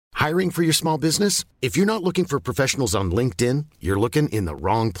Hiring for your small business? If you're not looking for professionals on LinkedIn, you're looking in the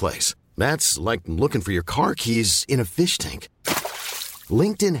wrong place. That's like looking for your car keys in a fish tank.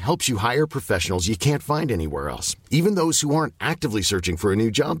 LinkedIn helps you hire professionals you can't find anywhere else, even those who aren't actively searching for a new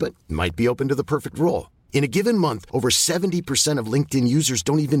job but might be open to the perfect role. In a given month, over 70% of LinkedIn users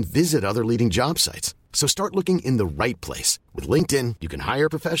don't even visit other leading job sites. So start looking in the right place. With LinkedIn, you can hire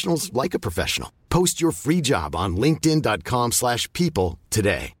professionals like a professional. Post your free job on linkedin.com/people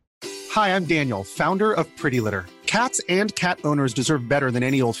today. Hi, I'm Daniel, founder of Pretty Litter. Cats and cat owners deserve better than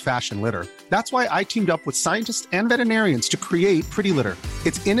any old-fashioned litter. That's why I teamed up with scientists and veterinarians to create Pretty Litter.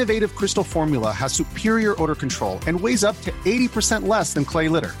 Its innovative crystal formula has superior odor control and weighs up to 80% less than clay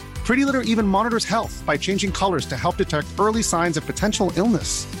litter. Pretty Litter even monitors health by changing colors to help detect early signs of potential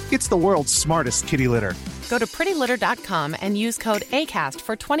illness. It's the world's smartest kitty litter. Go to prettylitter.com and use code ACAST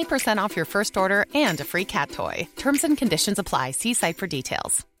for 20% off your first order and a free cat toy. Terms and conditions apply. See site for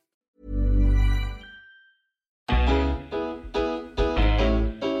details.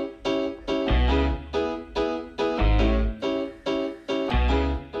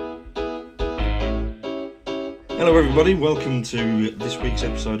 Hello everybody, welcome to this week's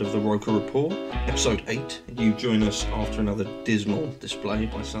episode of the Roker Report, episode 8. You join us after another dismal display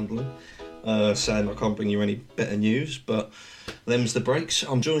by Sunderland. Saying I can't bring you any better news, but them's the breaks.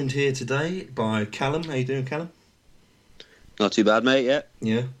 I'm joined here today by Callum. How you doing, Callum? Not too bad, mate, yeah.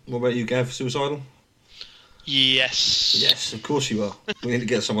 Yeah. What about you, Gav? Suicidal? Yes. Yes, of course you are. We need to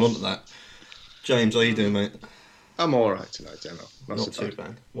get someone onto that. James, how you doing, mate? I'm alright tonight, Demo. Not too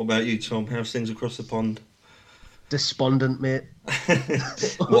bad. What about you, Tom? How's things across the pond? Despondent, mate.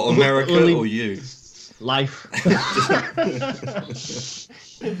 What, America or you? Life.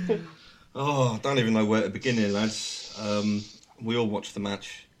 Oh, I don't even know where to begin here, lads. We all watched the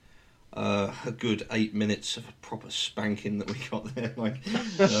match. A good 8 minutes of a proper spanking that we got there.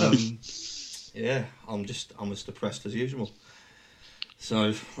 Yeah, I'm as depressed as usual.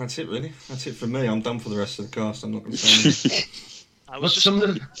 So that's it, really. That's it from me. I'm done for the rest of the cast. I'm not going to say anything.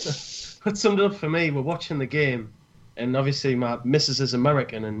 What summed it up for me, we're watching the game, and obviously my missus is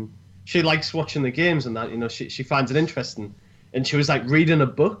American, and she likes watching the games and that, you know, she finds it interesting. And she was like reading a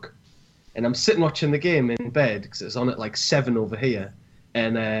book, and I'm sitting watching the game in bed, because it's on at like 7 over here,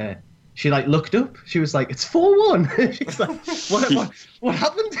 and she like looked up, she was like, it's 4-1. She's like, what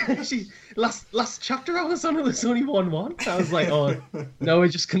happened? She last chapter I was on, it was only 1-1. I was like, oh no, we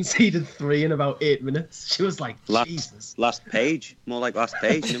just conceded 3 in about 8 minutes. She was like, Jesus. Last page, more like last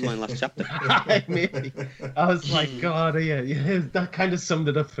page, never mind last chapter. Maybe. I was like, God, yeah, that kind of summed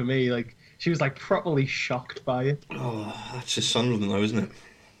it up for me. Like, she was like properly shocked by it. Oh, that's just Sunderland though, isn't it?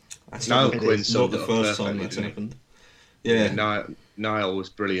 That's Niall not Quinn the first time that's happened. Yeah, Niall was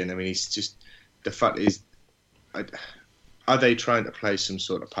brilliant. I mean, he's just, the fact is, are they trying to play some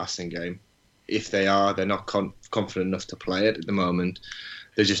sort of passing game? If they are, they're not confident enough to play it at the moment.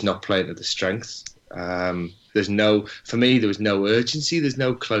 They're just not playing at the strength. For me, there was no urgency. There's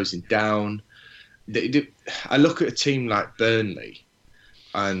no closing down. I look at a team like Burnley,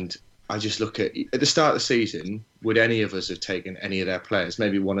 and I just look at the start of the season, would any of us have taken any of their players,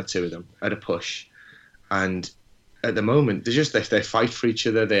 maybe 1 or 2 of them, at a push? And at the moment, they fight for each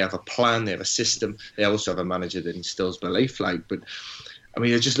other. They have a plan. They have a system. They also have a manager that instills belief. But I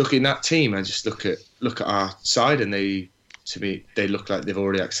mean, I just look in that team. I just look at our side, and they look like they've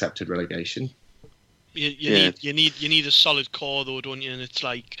already accepted relegation. You need a solid core though, don't you? And it's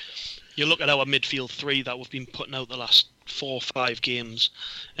like, you look at our midfield 3 that we've been putting out the last 4 or 5 games,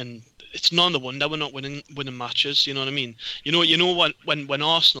 and it's none the wonder we're not winning matches. You know what I mean? You know when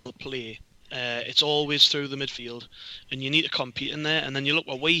Arsenal play, it's always through the midfield, and you need to compete in there. And then you look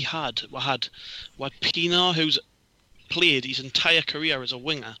what we had. We had Pienaar, who's played his entire career as a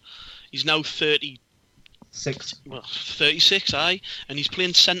winger. He's now 36, and he's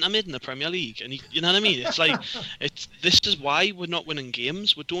playing centre mid in the Premier League. And you know what I mean? It's like, this is why we're not winning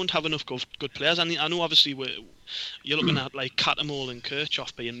games. We don't have enough good players. I know obviously you're looking at like Catamol and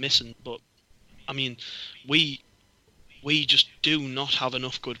Kirchhoff being missing, but I mean, we just do not have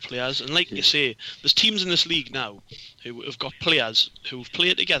enough good players. And like you say, there's teams in this league now who have got players who've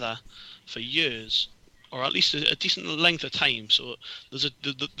played together for years, or at least a decent length of time. So there's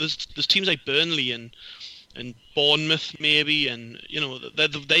teams like Burnley and Bournemouth maybe, and you know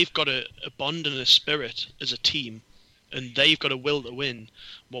they've got a bond and a spirit as a team, and they've got a will to win.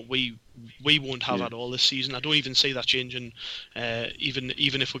 What we won't have at all this season. I don't even see that changing, even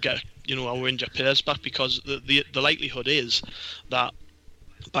if we get our injured players back, because the likelihood is that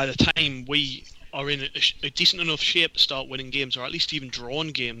by the time we are in a decent enough shape to start winning games, or at least even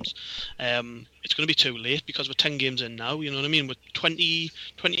drawing games, it's going to be too late because we're 10 games in now, you know what I mean? With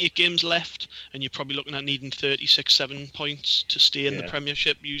 28 games left, and you're probably looking at needing 36-7 points to stay in the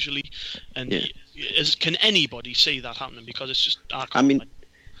Premiership usually. And can anybody see that happening? Because it's just... I mean,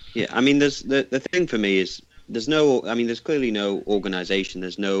 there's the thing for me is there's clearly no organisation.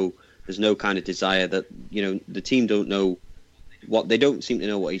 There's no kind of desire that, the team don't know they don't seem to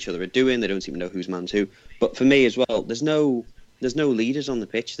know what each other are doing. They don't seem to know who's man's who. But for me as well, there's no leaders on the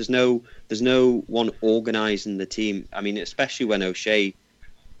pitch. There's no one organising the team. I mean, especially when O'Shea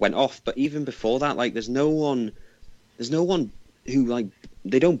went off. But even before that, there's no one who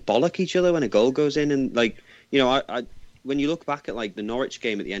they don't bollock each other when a goal goes in. And when you look back at the Norwich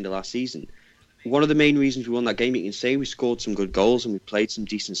game at the end of last season, one of the main reasons we won that game, you can say we scored some good goals and we played some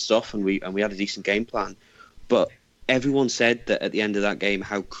decent stuff and we had a decent game plan. But everyone said that at the end of that game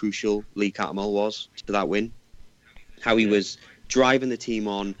how crucial Lee Cattermole was to that win. How he was driving the team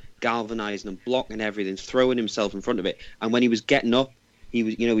on, galvanising and blocking everything, throwing himself in front of it. And when he was getting up,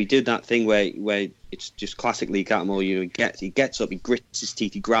 he did that thing where it's just classic Lee Cattermole. He gets up, he grits his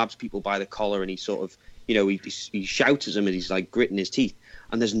teeth, he grabs people by the collar, and he sort of, he shouts at them and he's gritting his teeth.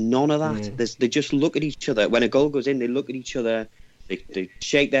 And there's none of that. They just look at each other. When a goal goes in, they look at each other. They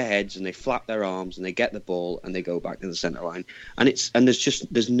shake their heads and they flap their arms and they get the ball and they go back to the centre line. And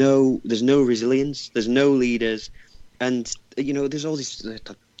there's no resilience. There's no leaders. And there's all this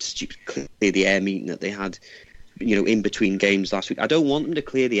stupid clear the air meeting that they had, in between games last week. I don't want them to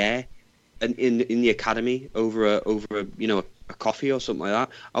clear the air in the academy over a coffee or something like that.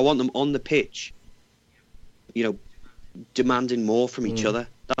 I want them on the pitch, demanding more from each other.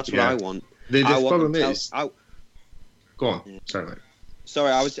 That's what I want. The problem is. Go on. Yeah. Sorry, mate.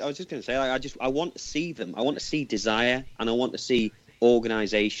 Sorry, I was just going to say, I want to see them. I want to see desire, and I want to see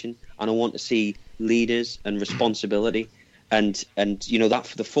organisation, and I want to see leaders and responsibility, and that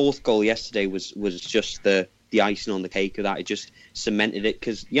for the fourth goal yesterday was just the icing on the cake of that. It just cemented it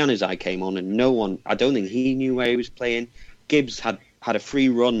because Januzaj came on, and no one. I don't think he knew where he was playing. Gibbs had a free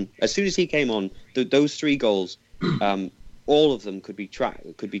run as soon as he came on. Those 3 goals, all of them could be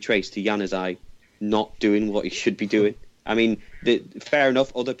traced to Januzaj not doing what he should be doing. I mean, fair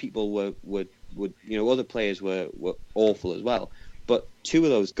enough. Other people were other players were awful as well. But 2 of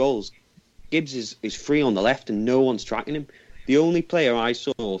those goals, Gibbs is free on the left and no one's tracking him. The only player I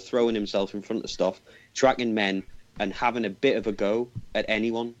saw throwing himself in front of stuff, tracking men and having a bit of a go at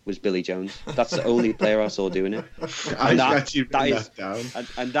anyone was Billy Jones. That's the only player I saw doing it. And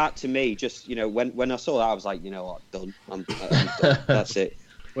that to me, just when I saw that, I was like, done. I'm done. That's it.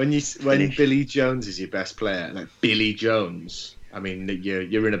 When Billy Jones is your best player, like Billy Jones, I mean,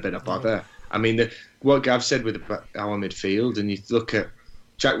 you're in a bit of bother. I mean, what Gav said with our midfield, and you look at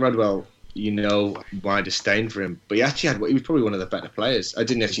Jack Rodwell, my disdain for him, but he was probably one of the better players. I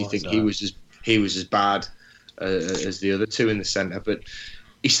didn't actually think he was as bad as the other 2 in the centre, but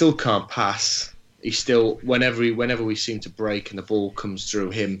he still can't pass. He still, whenever we seem to break and the ball comes through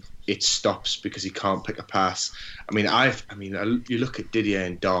him, it stops because he can't pick a pass. I mean, you look at Didier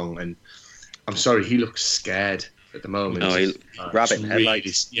and Dong, and I'm sorry, he looks scared at the moment. No, rabbit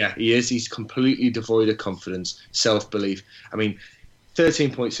headlights. Yeah, he is. He's completely devoid of confidence, self-belief. I mean,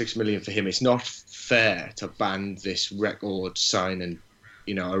 13.6 million for him. It's not fair to ban this record signing,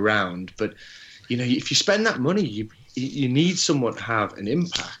 around. But if you spend that money, you need someone to have an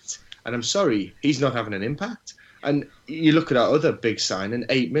impact. And I'm sorry, he's not having an impact. And you look at our other big signing,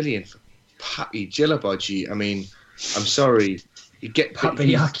 8 million for Patty Djilobodji. I mean, I'm sorry, you get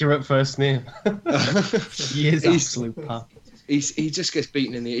Patty accurate first name. He is absolute Pat. He just gets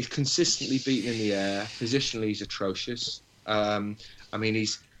beaten in the. He's consistently beaten in the air. Positionally, he's atrocious. I mean,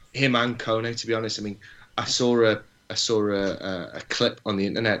 he's him and Kone. To be honest, I mean, I saw a clip on the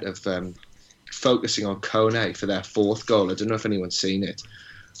internet of focusing on Kone for their 4th goal. I don't know if anyone's seen it,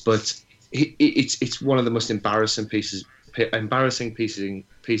 but it's one of the most embarrassing pieces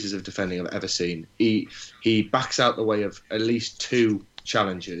of defending I've ever seen. He backs out the way of at least 2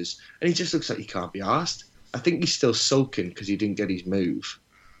 challengers, and he just looks like he can't be arsed. I think he's still sulking because he didn't get his move.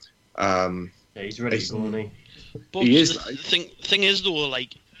 He's ready to go, isn't he? But he is. Thing is though,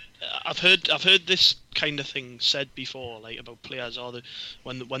 I've heard this kind of thing said before, about players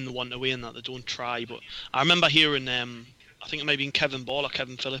when they want to win that they don't try. But I remember hearing I think it might have been Kevin Ball or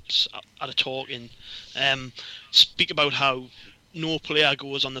Kevin Phillips at a talking speak about how no player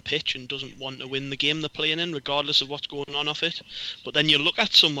goes on the pitch and doesn't want to win the game they're playing in, regardless of what's going on off it. But then you look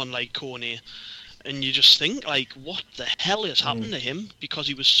at someone like Kone, and you just think, what the hell has happened to him? Because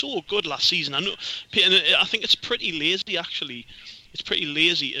he was so good last season. I think it's pretty lazy, actually, it's pretty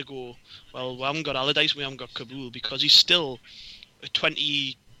lazy to go, well, we haven't got Allardyce, we haven't got Kabul, because he's still a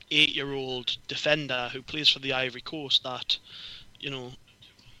 28-year-old defender who plays for the Ivory Coast that,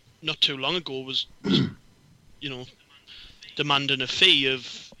 not too long ago was demanding a fee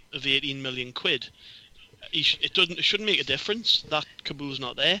of 18 million quid. It shouldn't make a difference that Kabul's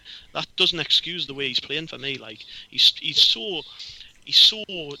not there. That doesn't excuse the way he's playing for me. Like he's so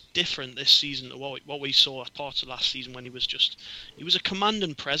different this season to what we saw at parts of last season when he was a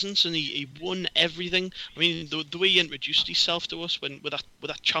commanding presence and he won everything. I mean, the way he introduced himself to us with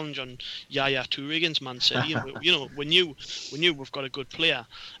that challenge on Yaya Toure against Man City, we knew we've got a good player,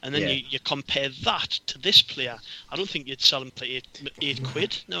 and then you compare that to this player. I don't think you'd sell him for eight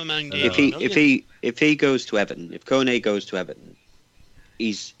quid. No, man. If he goes to Everton, if Kone goes to Everton,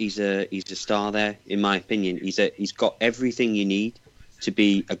 he's a star there, in my opinion. He's got everything you need to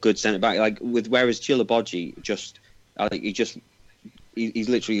be a good centre back. Whereas Djilobodji he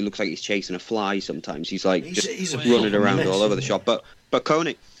literally looks like he's chasing a fly sometimes. He's running around all over the shop. But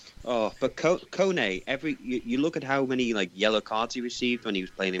Kone, Kone, you look at how many yellow cards he received when he was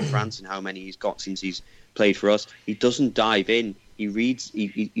playing in France and how many he's got since he's played for us. He doesn't dive in. He reads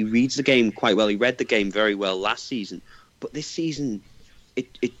the game quite well. He read the game very well last season, but this season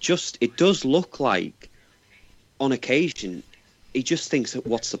it does look like on occasion he just thinks,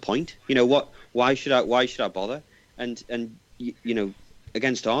 what's the point? Why should I bother? And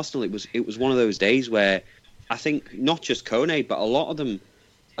against Arsenal it was one of those days where I think not just Kone but a lot of them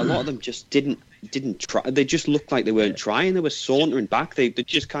just didn't try. They just looked like they weren't trying. They were sauntering back. They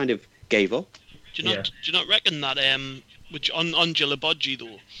just kind of gave up. Do you not reckon that which on Djilobodji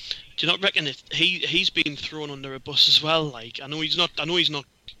though? Do you not reckon he's been thrown under a bus as well? I know he's not.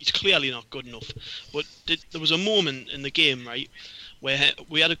 He's clearly not good enough. But there was a moment in the game, right, where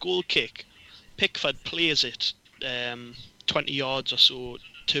we had a goal kick. Pickford plays it 20 yards or so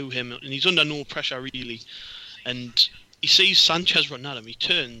to him, and he's under no pressure really. And he sees Sanchez run at him. He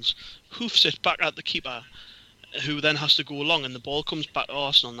turns, hoofs it back at the keeper, who then has to go along, and the ball comes back to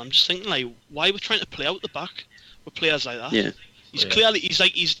Arsenal. And I'm just thinking, why are we trying to play out the back with players like that? Yeah. He's clearly he's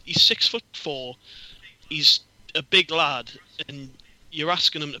 6'4". He's a big lad, and you're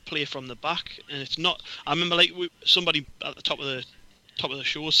asking him to play from the back, and it's not. I remember somebody at the top of the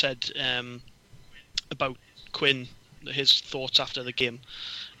show said about Quinn, his thoughts after the game.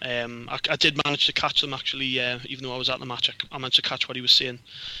 I did manage to catch them actually, even though I was at the match. I managed to catch what he was saying,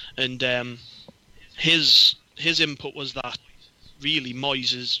 and his input was that really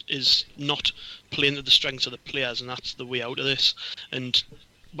Moyes is not playing to the strengths of the players, and that's the way out of this. And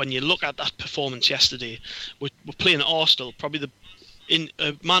when you look at that performance yesterday, we're playing at Arsenal, probably in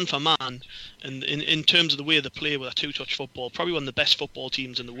man for man, and in terms of the way they play with a two-touch football, probably one of the best football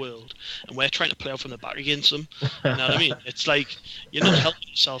teams in the world, and we're trying to play out from the back against them. You know what I mean? It's like you're not helping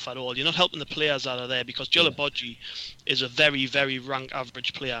yourself at all. You're not helping the players that are there, because Djilobodji is a very, very rank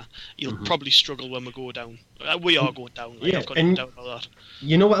average player. He'll probably struggle when we go down. We are going down. I've got no doubt about that.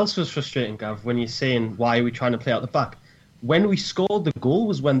 You know what else was frustrating, Gav, when you're saying why are we trying to play out the back? When we scored the goal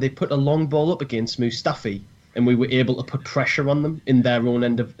was when they put a long ball up against Mustafi, and we were able to put pressure on them in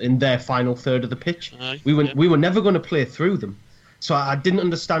their final third of the pitch. We were never going to play through them. So I didn't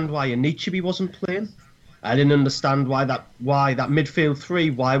understand why Anichebe wasn't playing. I didn't understand why that midfield three,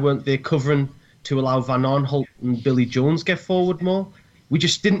 why weren't they covering to allow Van Aanholt and Billy Jones get forward more? We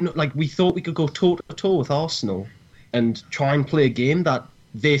just didn't, we thought we could go toe-to-toe with Arsenal and try and play a game that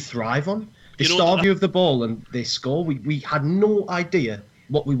they thrive on. They starve you of the ball and they score. We had no idea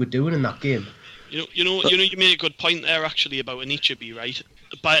what we were doing in that game. You made a good point there actually about Anichebe, right?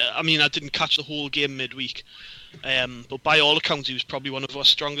 I didn't catch the whole game midweek, but by all accounts, he was probably one of our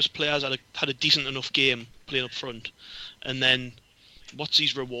strongest players. Had a decent enough game playing up front, and then what's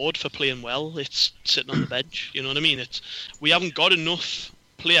his reward for playing well? It's sitting on the bench. You know what I mean? We haven't got enough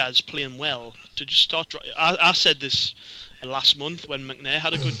players playing well to just start. I said this last month when McNair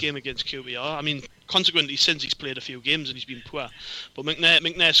had a good game against QPR. Consequently, since he's played a few games and he's been poor, but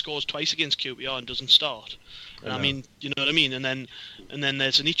McNair scores twice against QPR and doesn't start. And you know what I mean? And then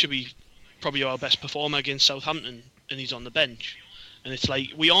there's Anichebe, probably our best performer against Southampton, and he's on the bench. And it's like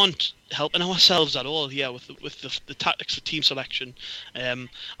we aren't helping ourselves at all here with the tactics, the team selection.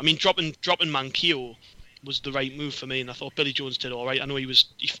 Dropping Manquillo was the right move for me, and I thought Billy Jones did all right. I know he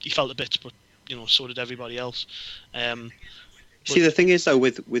felt a bit, but so did everybody else. See, the thing is though,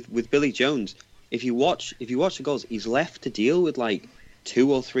 with Billy Jones, if you watch the goals, he's left to deal with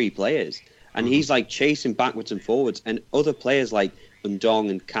 2 or 3 players, and he's chasing backwards and forwards, and other players like Undong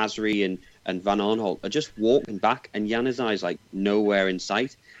and Khazri and Van Aanholt are just walking back, and Januzaj's nowhere in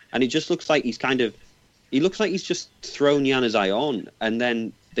sight, and it just looks like he's kind of he looks like he's just thrown Januzaj on, and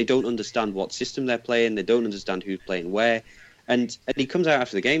then they don't understand what system they're playing. They don't understand who's playing where, and he comes out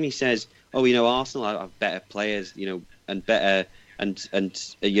after the game. He says, "Oh, Arsenal have better players, and better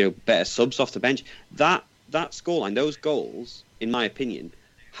better subs off the bench." That scoreline, those goals, in my opinion,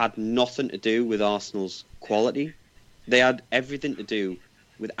 had nothing to do with Arsenal's quality. They had everything to do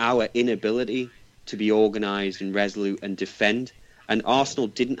with our inability to be organised and resolute and defend. And Arsenal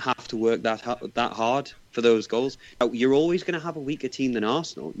didn't have to work that hard for those goals. You're always going to have a weaker team than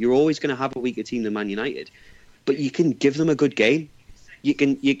Arsenal. You're always going to have a weaker team than Man United. But you can give them a good game. You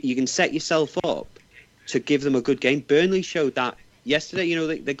can set yourself up to give them a good game. Burnley showed that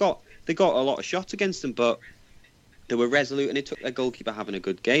yesterday. They got a lot of shots against them, but they were resolute, and it took their goalkeeper having a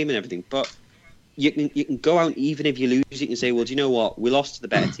good game and everything. But you can go out, even if you lose, you can say, well, do you know what? We lost to the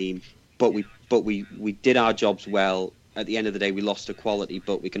better team, but we did our jobs well. At the end of the day, we lost to quality,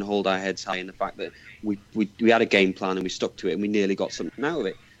 but we can hold our heads high in the fact that we had a game plan and we stuck to it, and we nearly got something out of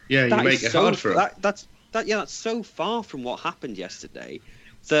it. Yeah, you make it hard for them. That's so far from what happened yesterday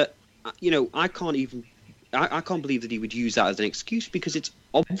that I can't believe that he would use that as an excuse, because it's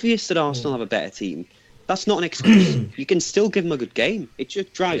obvious that Arsenal have a better team. That's not an excuse. You can still give them a good game. It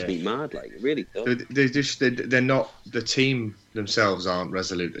just drives me mad, like, it really does. They're not, the team themselves aren't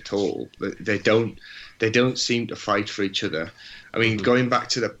resolute at all. They don't seem to fight for each other. I mean, going back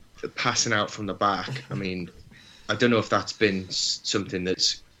to the passing out from the back, I mean, I don't know if that's been something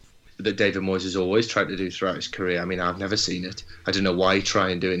that David Moyes has always tried to do throughout his career. I mean, I've never seen it. I don't know why he try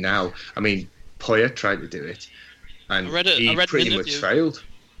and do it now. I mean, Poyet tried to do it, and he pretty much failed.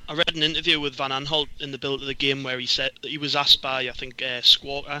 I read an interview with Van Aanholt in the build of the game where he said that he was asked by, I think,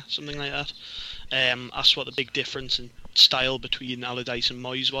 Squawker, something like that, asked what the big difference in style between Allardyce and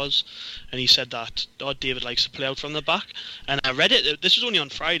Moyes was, and he said that David likes to play out from the back. And I read it. This was only on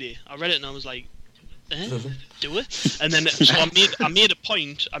Friday. I read it and I was like, do it? And then so I made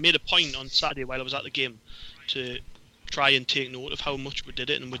a point on Saturday while I was at the game to try and take note of how much we did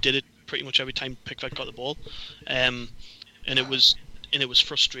it, and we did it pretty much every time Pickford got the ball, and it was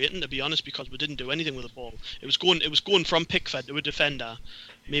frustrating, to be honest, because we didn't do anything with the ball. It was going from Pickford to a defender,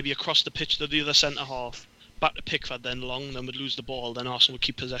 maybe across the pitch to the other centre half, back to Pickford, then long, then we'd lose the ball, then Arsenal would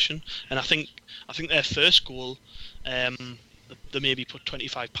keep possession. And I think their first goal, they maybe put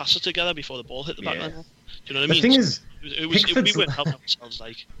 25 passes together before the ball hit the back line. Do you know what I mean? The thing is, we weren't helping ourselves.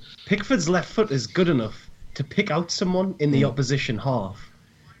 Like, Pickford's left foot is good enough to pick out someone in the opposition half.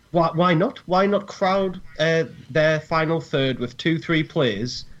 Why not? Why not crowd their final third with 2-3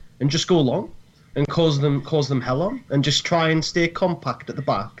 players and just go long and cause them hell on, and just try and stay compact at the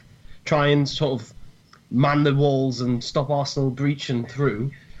back, try and sort of man the walls and stop Arsenal breaching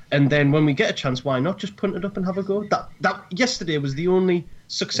through, and then when we get a chance, why not just punt it up and have a go? That yesterday was the only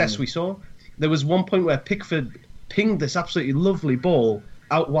success we saw. There was one point where Pickford pinged this absolutely lovely ball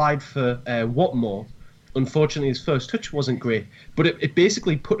out wide for Watmore. Unfortunately, his first touch wasn't great, but it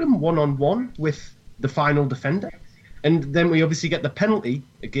basically put him one-on-one with the final defender. And then we obviously get the penalty.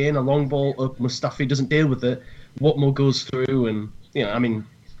 Again, a long ball up, Mustafi doesn't deal with it. Watmore goes through and,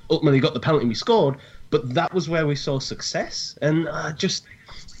 ultimately got the penalty we scored, but that was where we saw success. And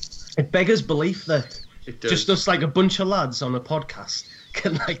it beggars belief that just us, like a bunch of lads on a podcast,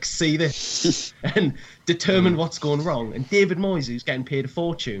 can see this and determine what's going wrong. And David Moyes, who's getting paid a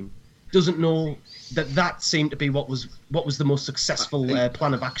fortune, doesn't know that seemed to be what was the most successful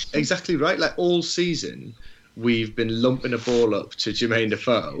plan of action. Exactly right. Like, all season, we've been lumping a ball up to Jermaine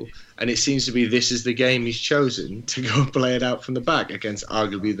Defoe, and it seems to be this is the game he's chosen to go play it out from the back against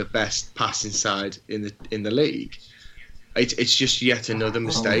arguably the best passing side in the league. It's just yet another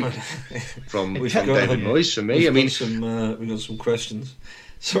mistake from David Moyes for me. We've got some questions.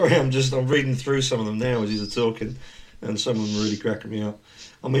 Sorry, I'm reading through some of them now as he's talking, and some of them are really cracking me up.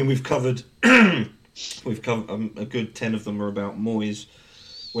 I mean, we've covered a good 10 of them are about Moyes,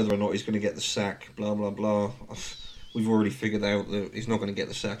 whether or not he's going to get the sack, blah blah blah. We've already figured out that he's not going to get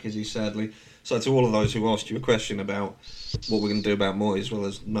the sack, is he? Sadly. So to all of those who asked you a question about what we're going to do about Moyes, well,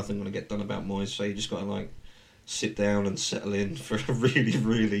 there's nothing going to get done about Moyes. So you just got to sit down and settle in for a really,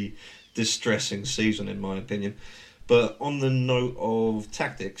 really distressing season, in my opinion. But on the note of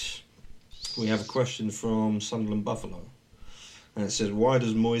tactics, we have a question from Sunderland Buffalo. And it says, why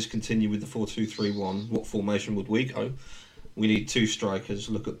does Moyes continue with the 4-2-3-1? What formation would we go? We need two strikers.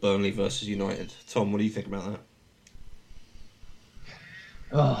 Look at Burnley versus United. Tom, what do you think about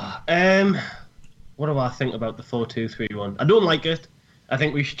that? What do I think about the 4-2-3-1? I don't like it. I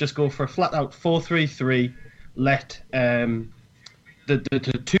think we should just go for a flat-out 4-3-3. Let the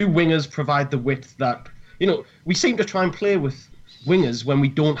two wingers provide the width that... we seem to try and play with wingers when we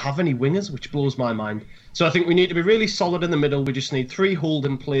don't have any wingers, which blows my mind. So I think we need to be really solid in the middle. We just need 3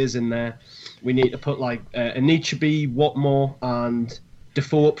 holding players in there. We need to put like Anichebe, Watmore, and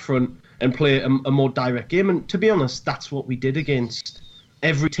Defoe up front and play a more direct game. And to be honest, that's what we did against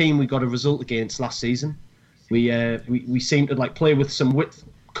every team we got a result against last season. We seemed to like play with some width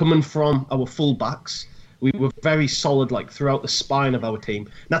coming from our full backs. We were very solid like throughout the spine of our team.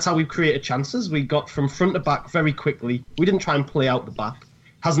 And that's how we created chances. We got from front to back very quickly. We didn't try and play out the back.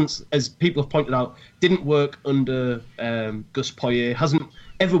 Hasn't, as people have pointed out, didn't work under Gus Poyet. Hasn't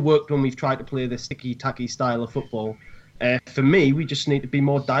ever worked when we've tried to play this ticky-tacky style of football. For me, we just need to be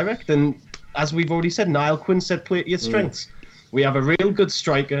more direct. And as we've already said, Niall Quinn said play to your strengths. We have a real good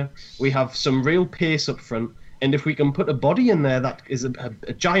striker. We have some real pace up front. And if we can put a body in there that is a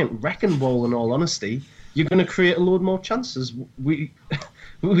giant wrecking ball, in all honesty, you're going to create a load more chances. We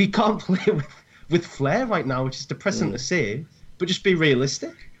can't play with flair right now, which is depressing to say, but just be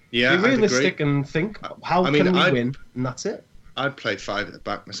realistic. Yeah, be realistic and think, how can we win? And that's it. I'd play 5 at the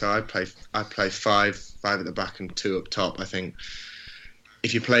back myself. I'd play 5 at the back and 2 up top. I think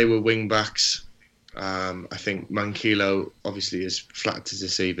if you play with wing backs, I think Manquillo obviously is flat to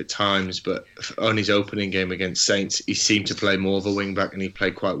deceive at times, but on his opening game against Saints, he seemed to play more of a wing back and he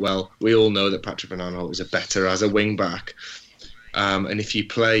played quite well. We all know that Patrick Van Aanholt is a better as a wing back, and if you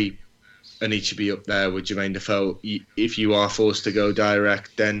play Anichebe up there with Jermaine Defoe, if you are forced to go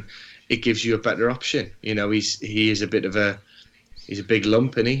direct, then it gives you a better option. You know, he is a bit of he's a big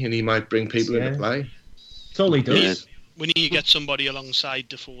lump, and he might bring people into play. That's all he does. Yeah. We need to get somebody alongside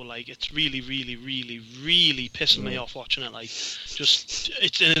Defoe. Like, it's really, really, really, really pissing me off watching it. Like,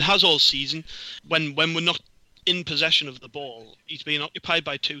 and it has all season. When we're not in possession of the ball, he's being occupied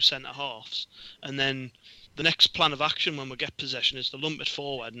by 2 centre halves, and then the next plan of action when we get possession is to lump it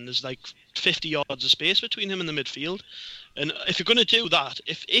forward, and there's like 50 yards of space between him and the midfield. And if you're going to do that,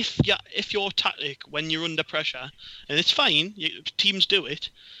 if your tactic when you're under pressure, and it's fine, teams do it,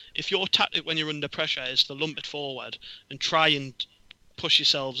 if your tactic when you're under pressure is to lump it forward and try and push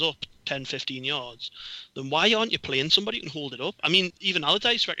yourselves up 10, 15 yards, then why aren't you playing somebody who can hold it up? I mean, even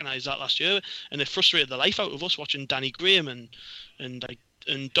Allardyce recognised that last year, and it frustrated the life out of us watching Danny Graham and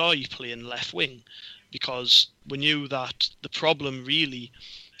Doy playing left wing, because we knew that the problem really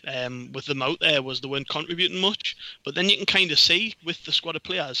with them out there was they weren't contributing much. But then you can kind of see with the squad of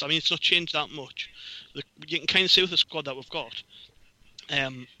players, I mean, it's not changed that much. You can kind of see with the squad that we've got,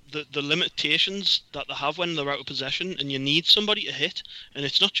 the limitations that they have when they're out of possession, and you need somebody to hit, and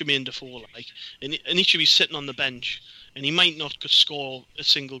it's not Jermaine Defoe. Like, and he should be sitting on the bench, and he might not score a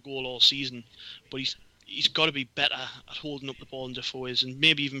single goal all season, but he's got to be better at holding up the ball than Defoe is, and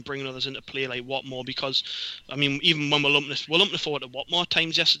maybe even bringing others into play like Watmore, because, I mean, even when we're lumping it forward at Watmore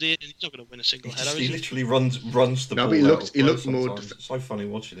times yesterday, and he's not going to win a single header. He literally runs the ball. He looked more. It's so funny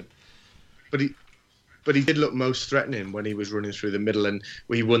watching him. But he did look most threatening when he was running through the middle, and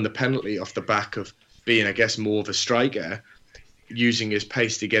he won the penalty off the back of being, I guess, more of a striker, using his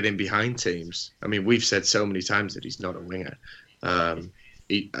pace to get in behind teams. I mean, we've said so many times that he's not a winger.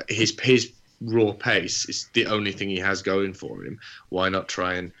 His raw pace is the only thing he has going for him. Why not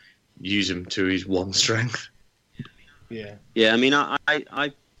try and use him to his one strength? Yeah. I mean,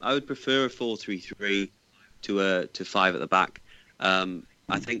 I would prefer a 4-3-3 to 5 at the back.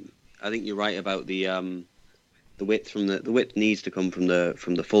 I think you're right about the width from the width needs to come from the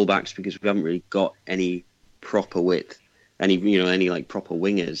fullbacks, because we haven't really got any proper width, any like proper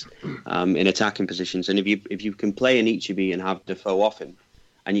wingers in attacking positions. And if you can play Anichebe and have Defoe off him,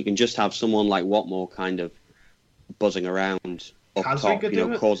 and you can just have someone like Watmore kind of buzzing around up top,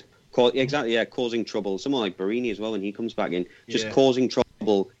 causing trouble. Someone like Barini as well when he comes back in, just causing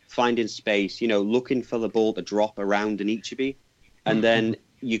trouble, finding space, looking for the ball to drop around Anichebe, and then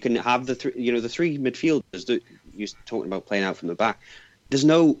you can have the three midfielders that you're talking about playing out from the back. There's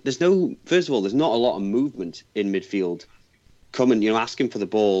no. First of all, there's not a lot of movement in midfield. Coming, asking for the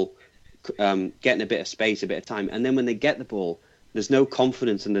ball, getting a bit of space, a bit of time, and then when they get the ball, there's no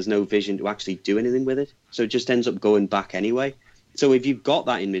confidence and there's no vision to actually do anything with it. So it just ends up going back anyway. So if you've got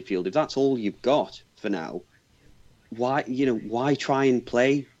that in midfield, if that's all you've got for now, why try and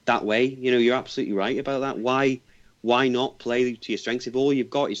play that way? You're absolutely right about that. Why not play to your strengths if all you've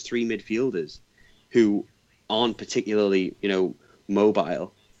got is 3 midfielders who aren't particularly,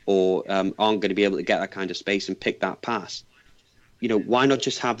 mobile or aren't going to be able to get that kind of space and pick that pass? Why not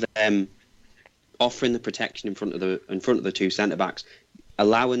just have them offering the protection in front of the 2 centre backs,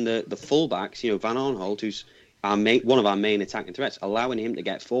 allowing the full backs, Van Aanholt, who's one of our main attacking threats, allowing him to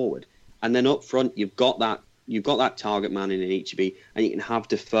get forward, and then up front you've got that target man in Anichebe, and you can have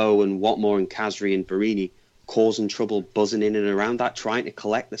Defoe and Watmore and Khazri and Barini causing trouble, buzzing in and around that, trying to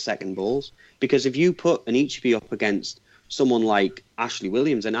collect the second balls. Because if you put an Ichibi up against someone like Ashley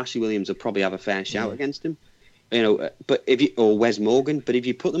Williams, and Ashley Williams will probably have a fair shout against him, but or Wes Morgan, but if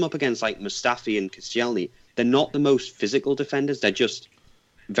you put them up against like Mustafi and Koscielny, they're not the most physical defenders. They're just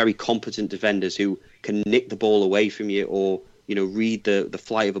very competent defenders who can nick the ball away from you, or read the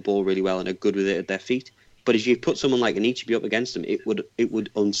flight of a ball really well and are good with it at their feet. But if you put someone like an Ichibi up against them, it would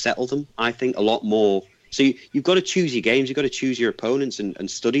unsettle them, I think, a lot more. So you've got to choose your games. You've got to choose your opponents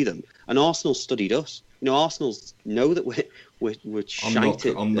and study them. And Arsenal studied us. Arsenal know that we're shite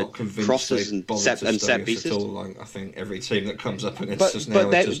at crosses and set pieces. At all. Like, I think every team that comes up against us now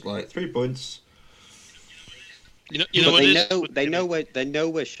is just like 3 points. They know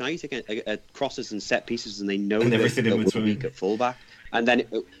we're shite at crosses and set pieces, and they know that we're weak at fullback. And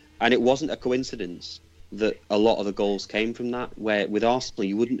it wasn't a coincidence that a lot of the goals came from that. Where with Arsenal,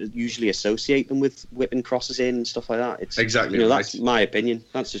 you wouldn't usually associate them with whipping crosses in and stuff like that. It's exactly right. That's my opinion.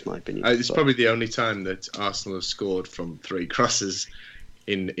 That's just my opinion. It's probably the only time that Arsenal have scored from 3 crosses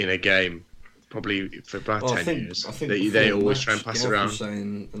in a game. Probably for about 10 years. I think they always try and pass around. Was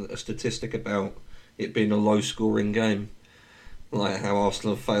saying a statistic about it being a low-scoring game, like how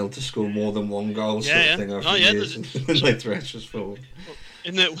Arsenal have failed to score more than 1 goal sort of thing over years, and they thresh us forward.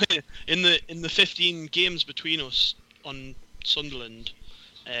 In the 15 games between us on Sunderland,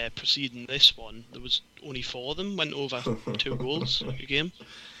 preceding this one, there was only 4 of them went over 2 goals a game.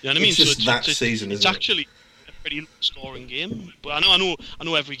 You know what I mean? It's just that season, it's actually a pretty low-scoring game. But I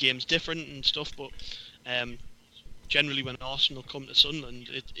know every game's different and stuff. But generally, when Arsenal come to Sunderland,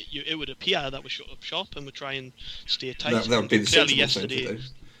 it would appear that we shut up shop and we try and stay tight. That would be the sensible thing to do.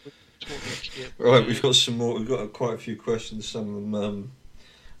 Right, we've got some more. We've got quite a few questions. Some of them.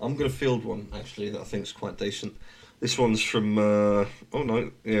 I'm going to field one, actually, that I think is quite decent. This one's from,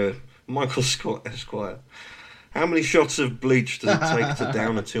 Michael Scott, Esquire. How many shots of bleach does it take to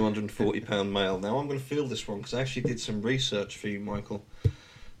down a 240-pound male? Now, I'm going to field this one, because I actually did some research for you, Michael.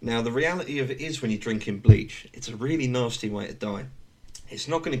 Now, the reality of it is when you're drinking bleach, it's a really nasty way to die. It's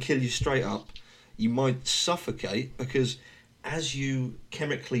not going to kill you straight up. You might suffocate, because as you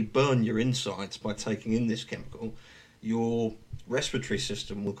chemically burn your insides by taking in this chemical, your respiratory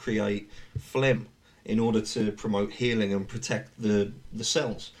system will create phlegm in order to promote healing and protect the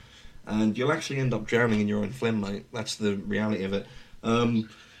cells. And you'll actually end up drowning in your own phlegm, mate. That's the reality of it.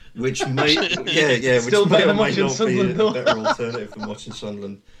 Which may, Still which may or may watching not Sunderland, be a better alternative than watching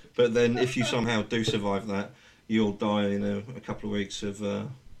Sunderland. But then if you somehow do survive that, you'll die in a couple of weeks of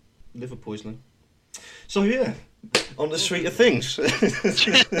liver poisoning. So yeah, on the sweeter things.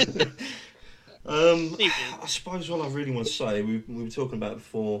 I suppose what I really want to say, we were talking about it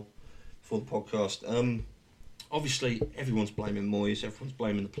before the podcast. Obviously, everyone's blaming Moyes, everyone's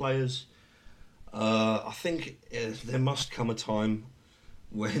blaming the players. I think there must come a time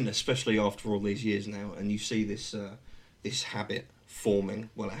when, especially after all these years now, and you see this habit forming.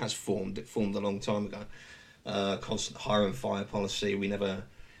 Well, it has formed. It formed a long time ago. Constant hire and fire policy. We never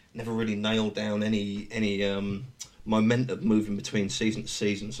really nailed down any momentum moving between season to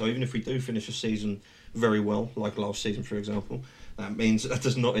season. So even if we do finish a season very well, like last season, for example, that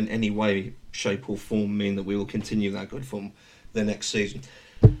does not in any way, shape or form mean that we will continue that good form the next season.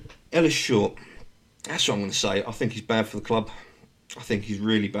 Ellis Short, that's what I'm going to say. I think he's bad for the club. I think he's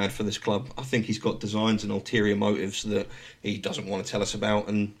really bad for this club. I think he's got designs and ulterior motives that he doesn't want to tell us about,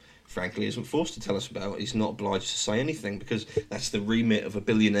 and frankly isn't forced to tell us about. He's not obliged to say anything because that's the remit of a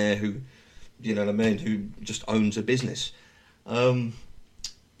billionaire who, you know what I mean, who just owns a business. I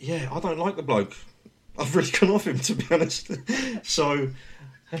don't like the bloke. I've really gone off him, to be honest. So,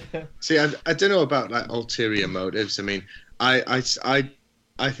 see, I don't know about like ulterior motives. I mean, I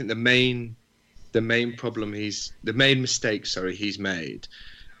think the main mistake he's made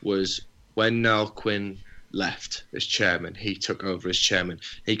was when Niall Quinn left as chairman. He took over as chairman.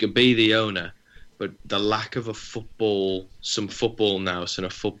 He could be the owner, but the lack of some football nous and a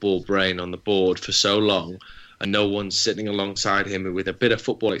football brain on the board for so long, and no one sitting alongside him with a bit of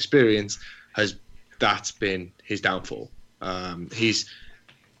football experience, that's been his downfall. He's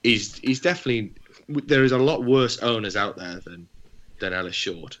definitely, there is a lot worse owners out there than Ellis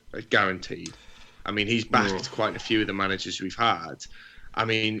Short, guaranteed. I mean, he's backed quite a few of the managers we've had. I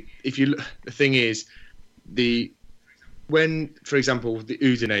mean, if you look, the thing is, when, for example, the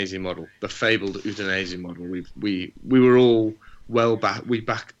Udinese model, the fabled Udinese model, we were all well back.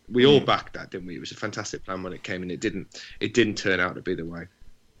 We all backed that, didn't we? It was a fantastic plan when it came, and it didn't turn out to be the way.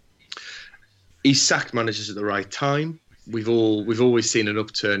 He sacked managers at the right time. We've always seen an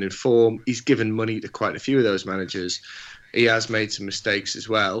upturn in form. He's given money to quite a few of those managers, he has made some mistakes as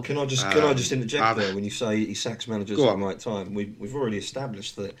well. Can I just interject there? When you say he sacks managers at the right time, we've already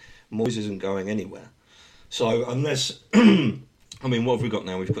established that Moyes isn't going anywhere. So unless, I mean, what have we got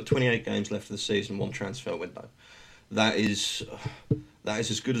now? We've got 28 games left of the season, one transfer window. That is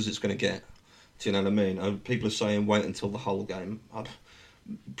as good as it's going to get. Do you know what I mean? And people are saying wait until the Hull game.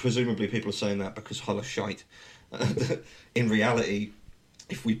 Presumably people are saying that because Hull are shite. In reality,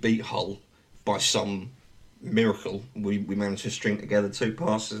 if we beat Hull by some miracle, we manage to string together 2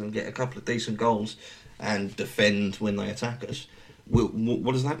 passes and get a couple of decent goals and defend when they attack us.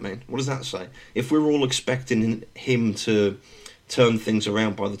 What does that mean? What does that say? If we're all expecting him to turn things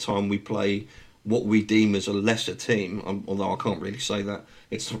around by the time we play what we deem as a lesser team, although I can't really say that,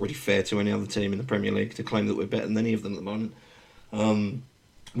 it's not really fair to any other team in the Premier League to claim that we're better than any of them at the moment.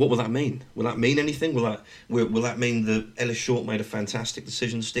 What will that mean? Will that mean anything? Will that mean that Ellis Short made a fantastic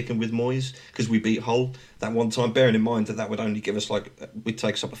decision sticking with Moyes because we beat Hull that one time? Bearing in mind that would only give us we'd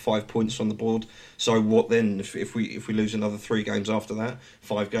take us up to 5 points on the board. So what then if we lose another 3 games after that,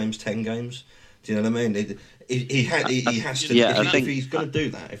 5 games, 10 games? Do you know what I mean? He has to. If he's going to do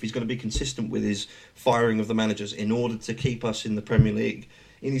that, if he's going to be consistent with his firing of the managers in order to keep us in the Premier League,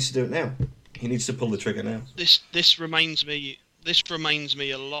 he needs to do it now. He needs to pull the trigger now. This reminds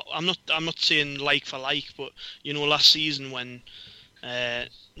me a lot. I'm not saying like for like, but last season when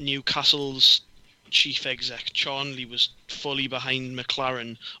Newcastle's chief exec Charnley was fully behind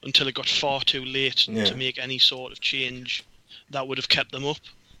McLaren until it got far too late to make any sort of change that would have kept them up.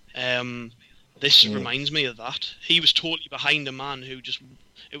 This reminds me of that. He was totally behind a man who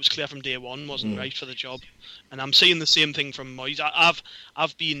it was clear from day one wasn't right for the job. And I'm seeing the same thing from Moyes.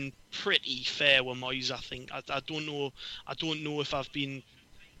 I've been pretty fair with Moyes, I think. I don't know if I've been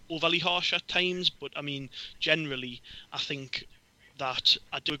overly harsh at times, but I mean, generally, I think that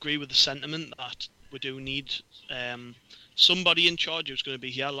I do agree with the sentiment that we do need somebody in charge who's going to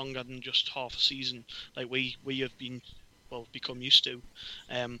be here longer than just half a season, like we have become used to.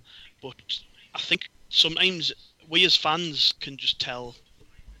 But I think sometimes we as fans can just tell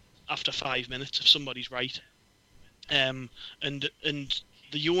after 5 minutes if somebody's right. And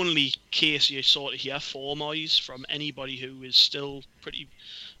the only case you sort of hear for Moyes from anybody who is still pretty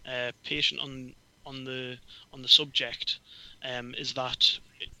patient on the subject is that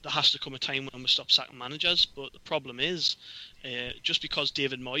there has to come a time when we stop sacking managers. But the problem is, just because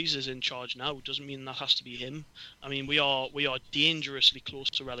David Moyes is in charge now doesn't mean that has to be him. I mean, we are dangerously close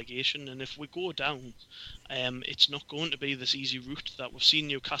to relegation, and if we go down, it's not going to be this easy route that we've seen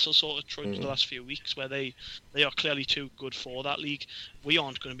Newcastle sort of trudge the last few weeks, where they are clearly too good for that league. We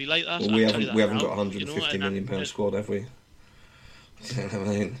aren't going to be like that. Well, we haven't got £150 million squad, have we? You know what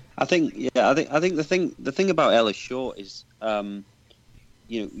I mean? I think the thing about Ellis Short is,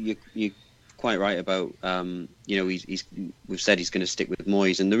 you're quite right about we've said he's going to stick with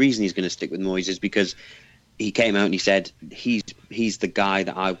Moyes, and the reason he's going to stick with Moyes is because he came out and he said he's the guy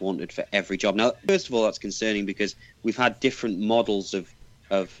that I wanted for every job. Now, first of all, that's concerning because we've had different models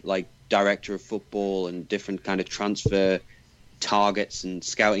of like director of football and different kind of transfer targets and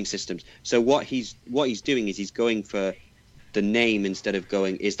scouting systems. So what he's doing is he's going for the name instead of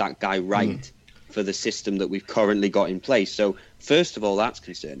going, is that guy right for the system that we've currently got in place? So first of all, that's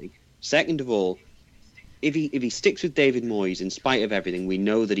concerning. Second of all, if he sticks with David Moyes, in spite of everything, we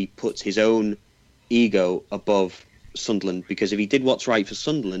know that he puts his own ego above Sunderland, because if he did what's right for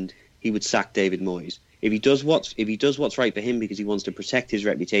Sunderland, he would sack David Moyes. If he does what's right for him because he wants to protect his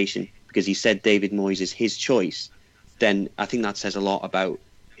reputation, because he said David Moyes is his choice, then I think that says a lot about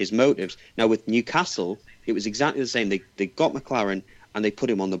his motives. Now with Newcastle, it was exactly the same. They got McLaren and they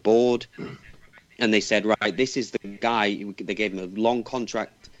put him on the board, and they said, right, this is the guy. They gave him a long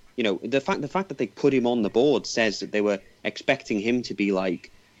contract. The fact that they put him on the board says that they were expecting him to be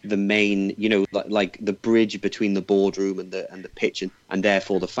like the main, like the bridge between the boardroom and the pitch and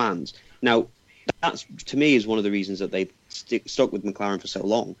therefore the fans. Now, that's to me is one of the reasons that they stuck with McLaren for so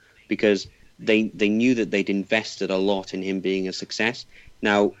long, because they knew that they'd invested a lot in him being a success.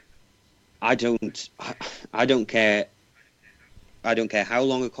 Now, I don't care how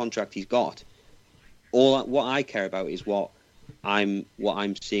long a contract he's got. What I care about is what I'm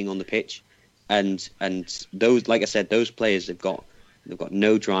seeing on the pitch, and those, like I said, those players they've got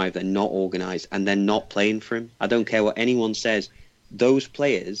no drive, they're not organised, and they're not playing for him. I don't care what anyone says. Those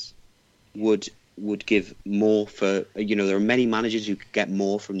players would give more for. There are many managers who could get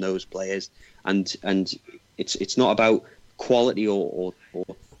more from those players, and it's not about quality or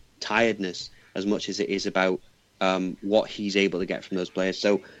tiredness as much as it is about what he's able to get from those players.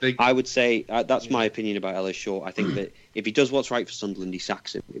 So I would say that's my opinion about Ellis Short. I think that if he does what's right for Sunderland, he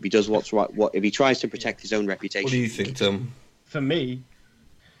sacks him. If he does what's right, if he tries to protect his own reputation. What do you think, Tom? For me,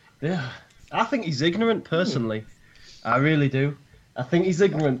 yeah, I think he's ignorant personally. I really do. I think he's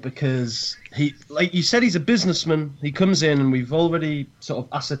ignorant because he, like you said, he's a businessman. He comes in and we've already sort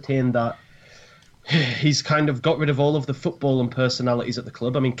of ascertained that he's kind of got rid of all of the football and personalities at the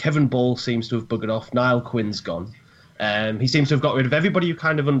club. I mean, Kevin Ball seems to have buggered off. Niall Quinn's gone. He seems to have got rid of everybody who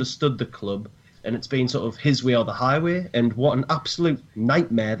kind of understood the club, and it's been sort of his way or the highway. And what an absolute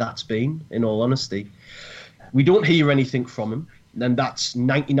nightmare that's been, in all honesty. We don't hear anything from him. Then that's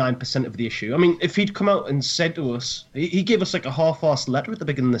 99% of the issue. I mean, if he'd come out and said to us, he gave us like a half-assed letter at the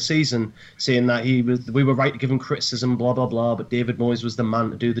beginning of the season saying that we were right to give him criticism, blah, blah, blah, but David Moyes was the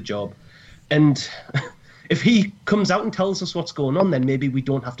man to do the job. And if he comes out and tells us what's going on, then maybe we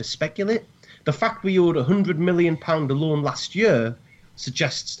don't have to speculate. The fact we owed £100 million alone last year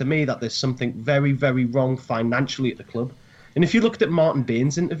suggests to me that there's something very, very wrong financially at the club. And if you looked at Martin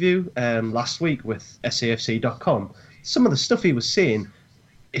Bain's interview last week with SAFC.com, some of the stuff he was saying,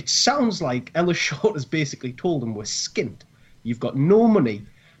 it sounds like Ellis Short has basically told him we're skint. You've got no money,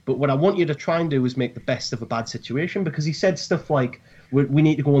 but what I want you to try and do is make the best of a bad situation, because he said stuff like, we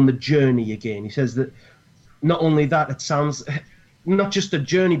need to go on the journey again. He says that not only that, it sounds not just a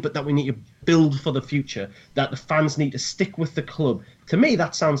journey, but that we need to build for the future, that the fans need to stick with the club. To me,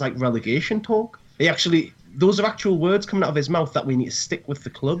 that sounds like relegation talk. Those are actual words coming out of his mouth, that we need to stick with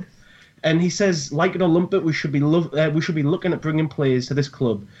the club. And he says, like it or lump it, we should be looking at bringing players to this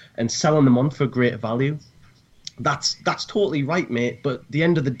club and selling them on for greater value. That's totally right, mate. But at the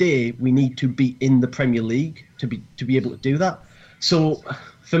end of the day, we need to be in the Premier League to be able to do that. So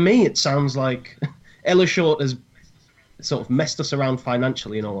for me, it sounds like Ellis Short has sort of messed us around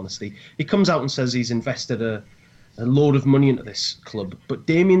financially, in all honesty. He comes out and says he's invested a load of money into this club. But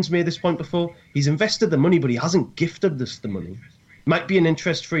Damien's made this point before. He's invested the money, but he hasn't gifted us the money. Might be an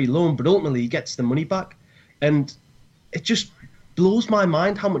interest-free loan, but ultimately he gets the money back. And it just blows my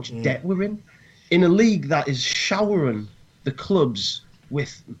mind how much debt we're in a league that is showering the clubs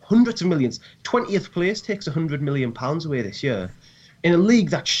with hundreds of millions. 20th place takes £100 million away this year. In a league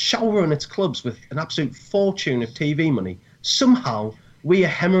that's showering its clubs with an absolute fortune of TV money, somehow we are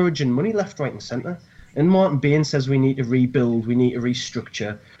hemorrhaging money left, right and centre. And Martin Bain says we need to rebuild, we need to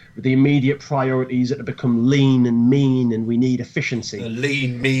restructure. The immediate priorities are to become lean and mean, and we need efficiency. A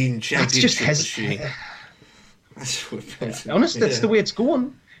lean, mean championship machine. Honestly, that's the way it's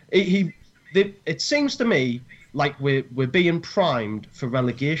going. It seems to me like we're being primed for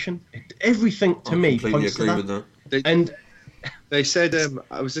relegation. Everything to me points to that. With that. And they said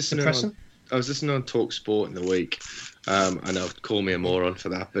I was listening on Talk Sport in the week. I know, call me a moron for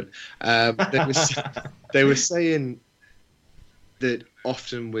that, but they were saying that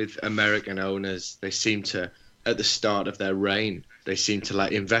often with American owners, they seem to, at the start of their reign, they seem to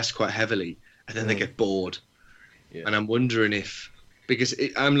like invest quite heavily, and then they get bored. Yeah. And I'm wondering if, because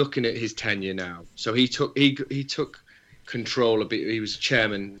I'm looking at his tenure now. So he took control a bit. He was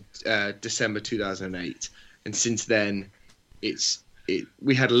chairman December 2008, and since then,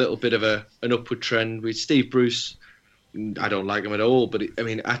 we had a little bit of an upward trend with Steve Bruce. I don't like him at all, but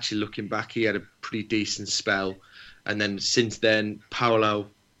actually looking back, he had a pretty decent spell. And then since then, Paolo,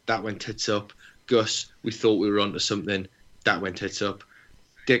 that went tits up. Gus, we thought we were onto something. That went tits up.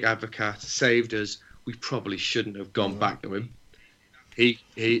 Dick Advocat saved us. We probably shouldn't have gone back to him.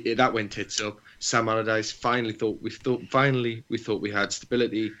 That went tits up. Sam Allardyce finally thought we had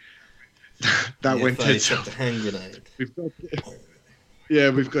stability. That went tits up. The hand grenade.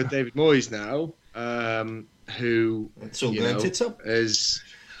 We've got David Moyes now, who it's all going tits up. He's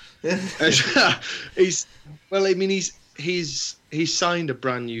signed a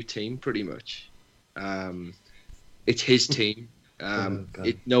brand new team pretty much. It's his team.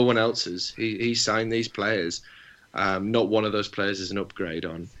 No one else's. He signed these players. Not one of those players is an upgrade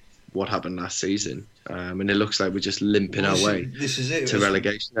on what happened last season. And it looks like we're just limping our way to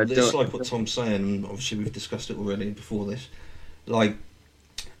relegation. It's like what Tom's saying, and obviously we've discussed it already before this. Like,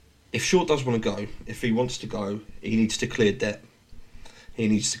 if Short does want to go, if he wants to go, he needs to clear debt.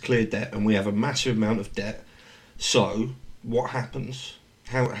 And we have a massive amount of debt. So, what happens?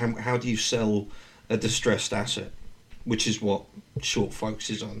 How do you sell a distressed asset? Which is what Short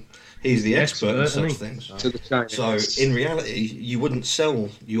focuses on. He's the expert in such things. So, in reality, you wouldn't sell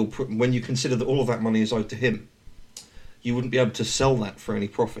when you consider that all of that money is owed to him, you wouldn't be able to sell that for any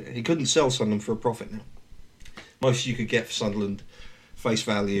profit. He couldn't sell Sunderland for a profit now. Most you could get for Sunderland, face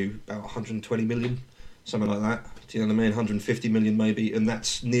value, about 120 million, something like that. Do you know what I mean? 150 million maybe, and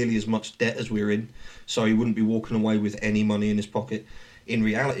that's nearly as much debt as we're in. So he wouldn't be walking away with any money in his pocket. In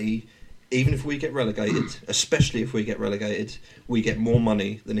reality, even if we get relegated, especially if we get relegated, we get more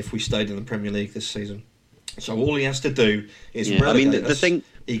money than if we stayed in the Premier League this season. So all he has to do is relegate us.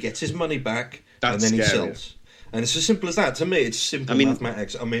 He gets his money back, and then he sells. And it's as simple as that. To me, it's simple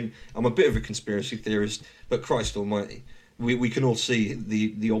mathematics. I mean, I'm a bit of a conspiracy theorist, but Christ almighty, we can all see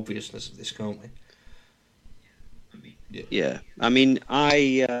the obviousness of this, can't we? Yeah. I mean,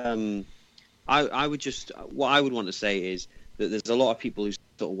 I would just... What I would want to say is that there's a lot of people who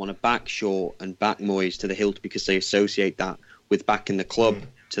sort of want to back Shaw and back Moyes to the hilt because they associate that with backing the club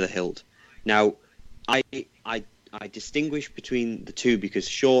to the hilt. Now, I distinguish between the two because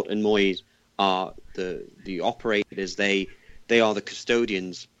Shaw and Moyes are the operators. They are the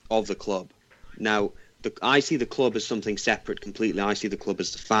custodians of the club. Now, I see the club as something separate completely. I see the club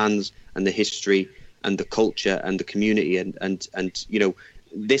as the fans and the history and the culture and the community and you know,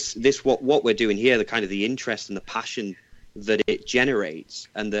 this what we're doing here, the kind of the interest and the passion that it generates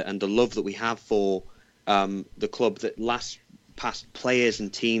and the love that we have for the club that lasts past players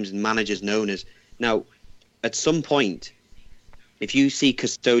and teams and managers and owners. Now, at some point, if you see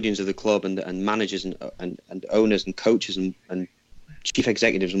custodians of the club and managers and owners and coaches and chief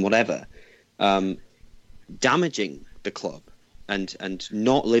executives and whatever damaging the club and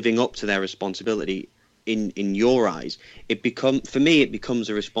not living up to their responsibility in your eyes, it becomes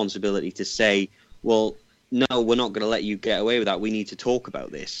a responsibility to say, well, no, we're not going to let you get away with that. We need to talk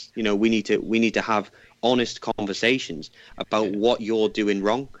about this. You know, we need to have honest conversations about what you're doing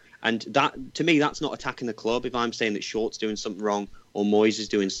wrong. And that, to me, that's not attacking the club. If I'm saying that Short's doing something wrong or Moyes is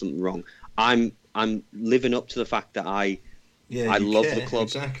doing something wrong, I'm living up to the fact that I love the club,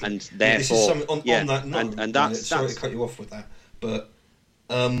 exactly. And therefore, on that note, and that's sorry to cut you off with that, but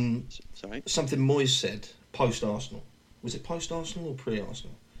something Moyes said post Arsenal. Was it post Arsenal or pre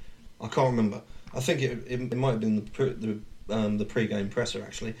Arsenal? I can't remember. I think it might have been the pre-game presser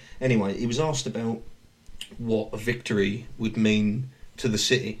actually. Anyway, he was asked about what a victory would mean to the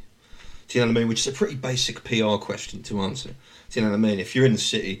city. Do you know what I mean? Which is a pretty basic PR question to answer. Do you know what I mean? If you're in the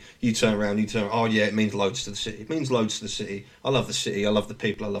city, you turn around, oh yeah, it means loads to the city. It means loads to the city. I love the city. I love the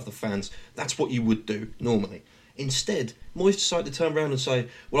people. I love the fans. That's what you would do normally. Instead, Moyes decided to turn around and say,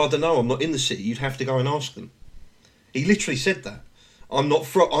 well, I don't know, I'm not in the city. You'd have to go and ask them. He literally said that. I'm not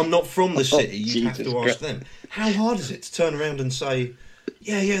from the city. You have to ask them. How hard is it to turn around and say,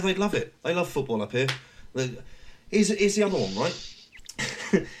 yeah, they love it. They love football up here. Here's the other one,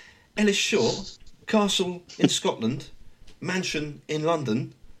 right? Ellis Shaw, castle in Scotland, mansion in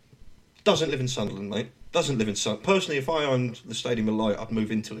London, doesn't live in Sunderland, mate. Doesn't live in Sunderland. Personally, if I owned the Stadium of Light, I'd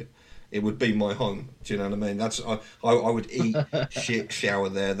move into it. It would be my home. Do you know what I mean? That's I would eat, shit, shower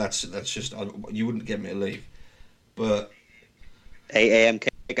there. That's just you wouldn't get me to leave. But 8 a.m.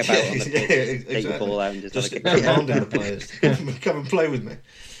 kick about on the pitch, exactly. Take the ball out and just keep demanding the players come and play with me.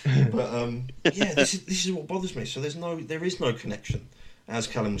 But this is what bothers me. So there is no connection, as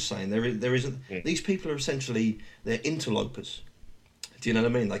Callum was saying. There isn't. Yeah. These people are essentially they're interlopers. Do you know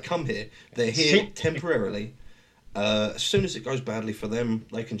what I mean? They come here. They're here temporarily. As soon as it goes badly for them,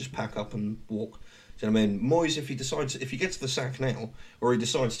 they can just pack up and walk. Do you know what I mean? Moyes, if he gets the sack now, or he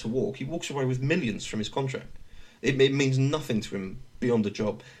decides to walk, he walks away with millions from his contract. It means nothing to him beyond the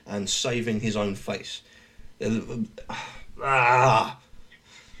job and saving his own face.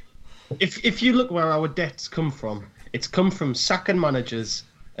 If you look where our debts come from, it's come from sacking managers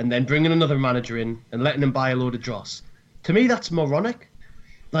and then bringing another manager in and letting him buy a load of dross. To me, that's moronic.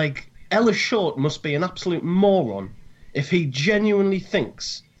 Like, Ellis Short must be an absolute moron if he genuinely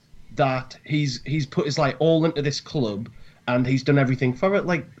thinks that he's put his all into this club and he's done everything for it.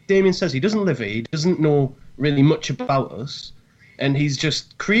 Like Damien says, he doesn't live here, he doesn't know really much about us, and he's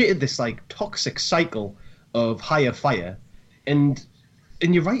just created this toxic cycle of hire fire. And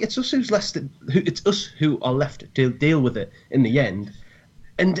you're right, it's us who are left to deal with it in the end.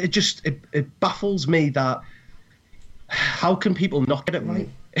 And it baffles me that how can people not get it right?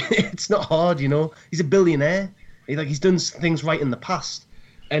 It's not hard, you know. He's a billionaire. He's done things right in the past.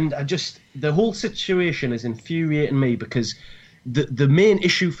 And the whole situation is infuriating me because the main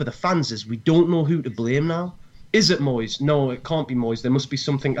issue for the fans is we don't know who to blame now. Is it Moyes? No, it can't be Moyes. There must be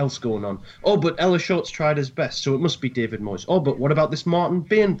something else going on. Oh, but Ellis Short's tried his best, so it must be David Moyes. Oh, but what about this Martin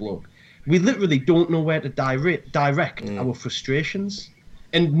Bain bloke? We literally don't know where to direct our frustrations.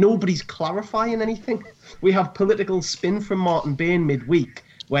 And nobody's clarifying anything. We have political spin from Martin Bain midweek,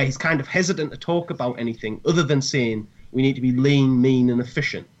 where he's kind of hesitant to talk about anything other than saying we need to be lean, mean and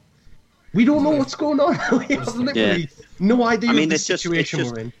efficient. We don't know what's going on. We have literally no idea of the situation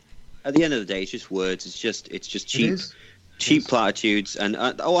we're in. at the end of the day, it's just words. It's just cheap platitudes, and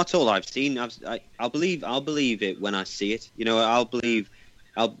that's all I've seen. I'll believe it when I see it. You know, I'll believe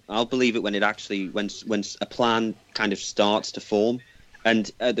it when it actually when a plan kind of starts to form.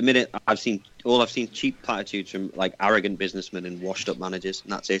 And at the minute, I've seen cheap platitudes from like arrogant businessmen and washed up managers,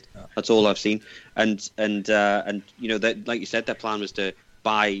 and that's it. Yeah. That's all I've seen. And you know, that, like you said, their plan was to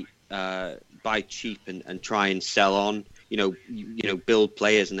buy cheap and try and sell on. You know, build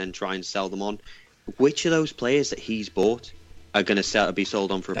players and then try and sell them on. Which of those players that he's bought are going to be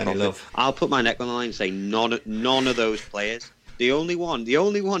sold on for a profit? Love. I'll put my neck on the line and say none of those players. The only one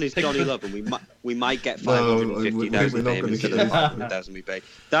is Johnny Love, and we might get 550,000 for him instead of the 500,000 we paid.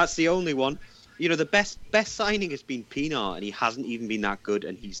 That's the only one. You know, the best signing has been Pienaar, and he hasn't even been that good,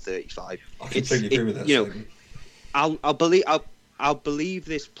 and he's 35. I completely agree with that. You know, I'll believe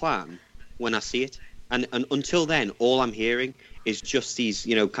this plan when I see it, and until then, all I'm hearing is just these,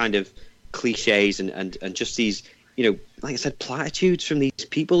 you know, kind of cliches and just these, you know, like I said, platitudes from these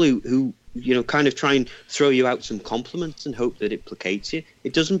people who you know, kind of try and throw you out some compliments and hope that it placates you.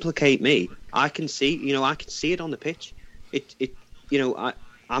 It doesn't placate me. I can see it on the pitch. You know,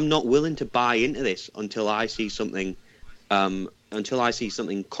 I'm not willing to buy into this until I see something,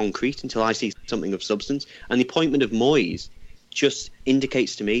 concrete, until I see something of substance. And the appointment of Moyes just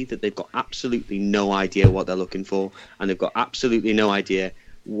indicates to me that they've got absolutely no idea what they're looking for, and they've got absolutely no idea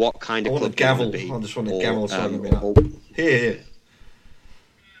what kind of club they're going to be. I just want to gavel here.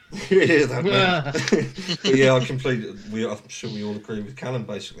 Yeah, that man. But yeah, I'm sure we all agree with Callum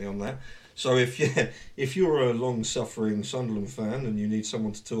basically on that. So if you're a long-suffering Sunderland fan and you need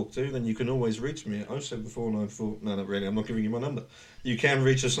someone to talk to, then you can always reach me at 07494. No, not really. I'm not giving you my number. You can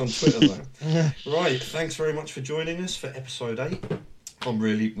reach us on Twitter though. Right. Thanks very much for joining us for episode 8.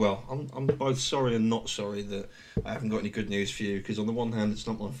 I'm both sorry and not sorry that I haven't got any good news for you, because on the one hand it's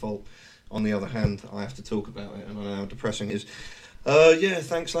not my fault, on the other hand I have to talk about it, and I know how depressing it is.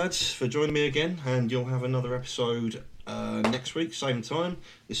 Thanks lads for joining me again, and you'll have another episode next week, same time.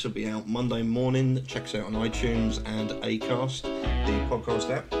 This will be out Monday morning. Check us out on iTunes and Acast, the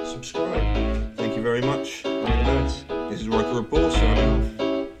podcast app. Subscribe. Thank you very much. All the lads. This is Roker Report signing off.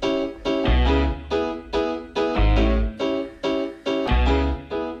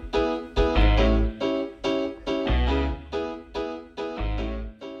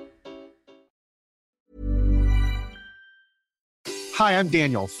 Hi, I'm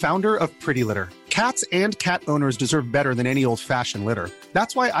Daniel, founder of Pretty Litter. Cats and cat owners deserve better than any old-fashioned litter.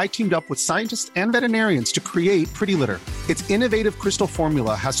 That's why I teamed up with scientists and veterinarians to create Pretty Litter. Its innovative crystal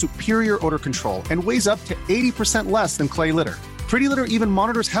formula has superior odor control and weighs up to 80% less than clay litter. Pretty Litter even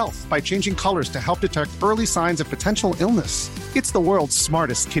monitors health by changing colors to help detect early signs of potential illness. It's the world's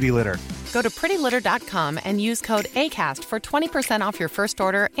smartest kitty litter. Go to prettylitter.com and use code ACAST for 20% off your first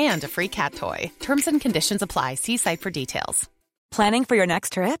order and a free cat toy. Terms and conditions apply. See site for details. Planning for your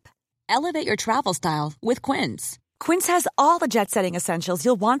next trip? Elevate your travel style with Quince. Quince has all the jet-setting essentials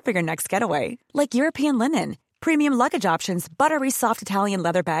you'll want for your next getaway, like European linen, premium luggage options, buttery soft Italian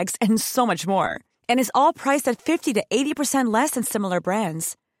leather bags, and so much more. And is all priced at 50 to 80% less than similar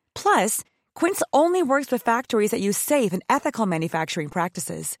brands. Plus, Quince only works with factories that use safe and ethical manufacturing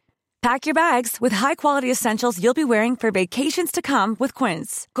practices. Pack your bags with high-quality essentials you'll be wearing for vacations to come with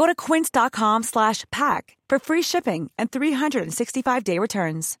Quince. Go to quince.com/pack for free shipping and 365-day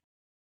returns.